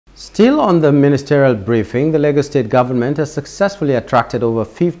Still on the ministerial briefing, the Lagos State government has successfully attracted over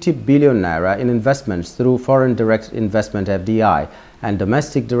 50 billion naira in investments through foreign direct investment (FDI) and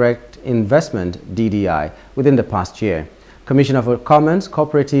domestic direct investment (DDI) within the past year. Commissioner for Commerce,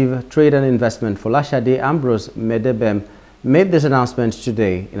 Cooperative, Trade and Investment Folashade Ambrose Medebem made this announcement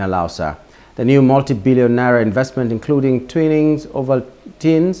today in Alausa. The new multi-billion naira investment, including Twinnings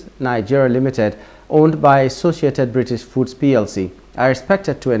Ovaltines Nigeria Limited, owned by Associated British Foods plc, are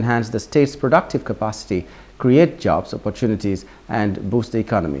expected to enhance the state's productive capacity, create jobs opportunities and boost the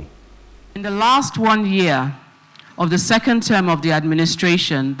economy. In the last 1 year of the second term of the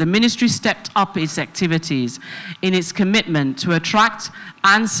administration, the ministry stepped up its activities in its commitment to attract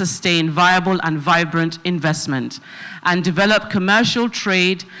and sustain viable and vibrant investment and develop commercial,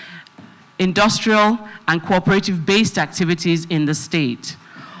 trade, industrial and cooperative-based activities in the state.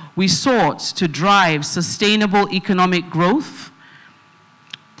 We sought to drive sustainable economic growth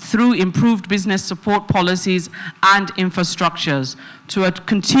through improved business support policies and infrastructures to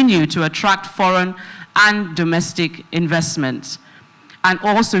continue to attract foreign and domestic investments, and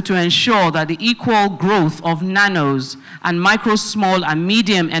also to ensure that the equal growth of nanos and micro, small and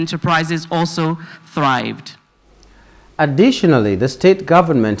medium enterprises also thrived. Additionally, the state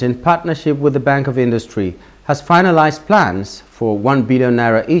government, in partnership with the Bank of Industry, has finalized plans for 1 billion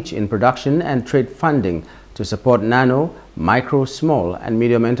naira each in production and trade funding to support nano, micro, small and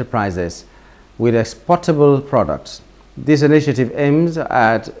medium enterprises with exportable products. This initiative aims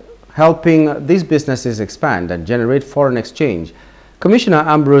at helping these businesses expand and generate foreign exchange. Commissioner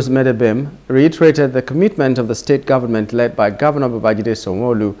Ambrose Medebem reiterated the commitment of the state government led by Governor Babajide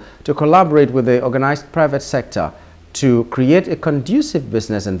Sanwo-Olu to collaborate with the organized private sector to create a conducive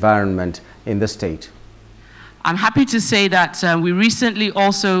business environment in the state. I'm happy to say that we recently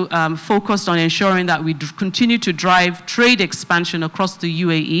also focused on ensuring that we continue to drive trade expansion across the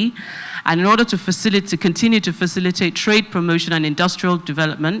UAE, and in order to continue to facilitate trade promotion and industrial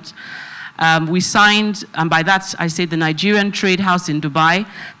development, we signed, and by that I say the Nigerian Trade House in Dubai,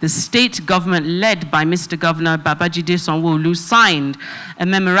 the state government led by Mr. Governor Babajide Sanwo-Olu signed a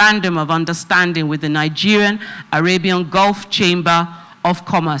memorandum of understanding with the Nigerian Arabian Gulf Chamber of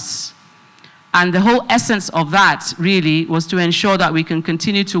Commerce. And the whole essence of that really was to ensure that we can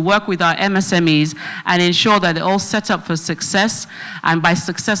continue to work with our MSMEs and ensure that they're all set up for success. And by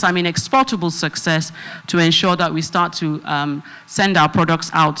success, I mean exportable success, to ensure that we start to send our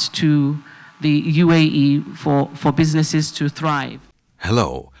products out to the UAE for businesses to thrive.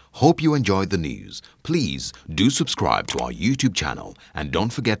 Hello, hope you enjoyed the news. Please do subscribe to our YouTube channel and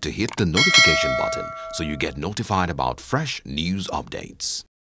don't forget to hit the notification button so you get notified about fresh news updates.